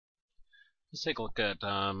Let's take a look at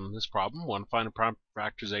this problem. Want to find a prime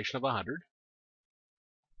factorization of 100.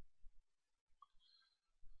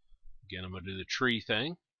 Again, I'm going to do the tree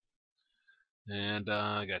thing. And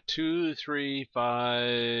I got 2, 3,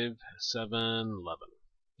 5, 7, 11.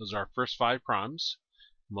 Those are our first 5 primes.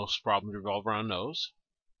 Most problems revolve around those.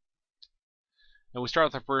 And we start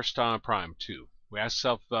with our first prime, 2. We ask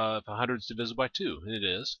ourselves if 100 is divisible by 2, and it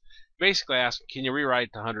is. Basically ask, can you rewrite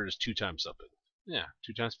 100 as 2 times something? Yeah,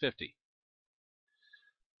 2 times 50.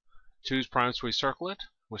 2's prime, so we circle it.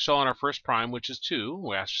 We're still on our first prime, which is 2.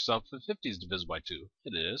 We ask ourselves if 50 is divisible by 2.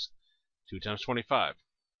 It is. 2 times 25.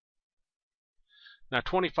 Now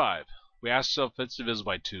 25. We ask ourselves if it's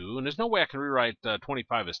divisible by 2, and there's no way I can rewrite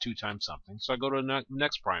 25 as 2 times something, so I go to the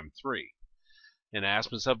next prime, 3. And I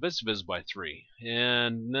ask myself if it's divisible by 3.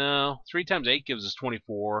 And no, 3 times 8 gives us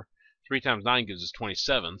 24. 3 times 9 gives us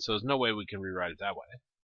 27, so there's no way we can rewrite it that way.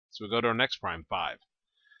 So we go to our next prime, 5.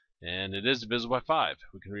 And it is divisible by 5.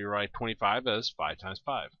 We can rewrite 25 as 5 times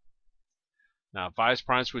 5. Now 5 is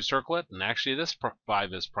prime, so we circle it, and actually this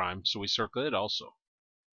 5 is prime, so we circle it also.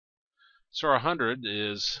 So our 100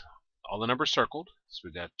 is all the numbers circled. So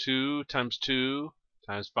we've got 2 times 2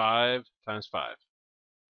 times 5 times 5.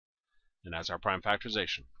 And that's our prime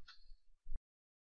factorization.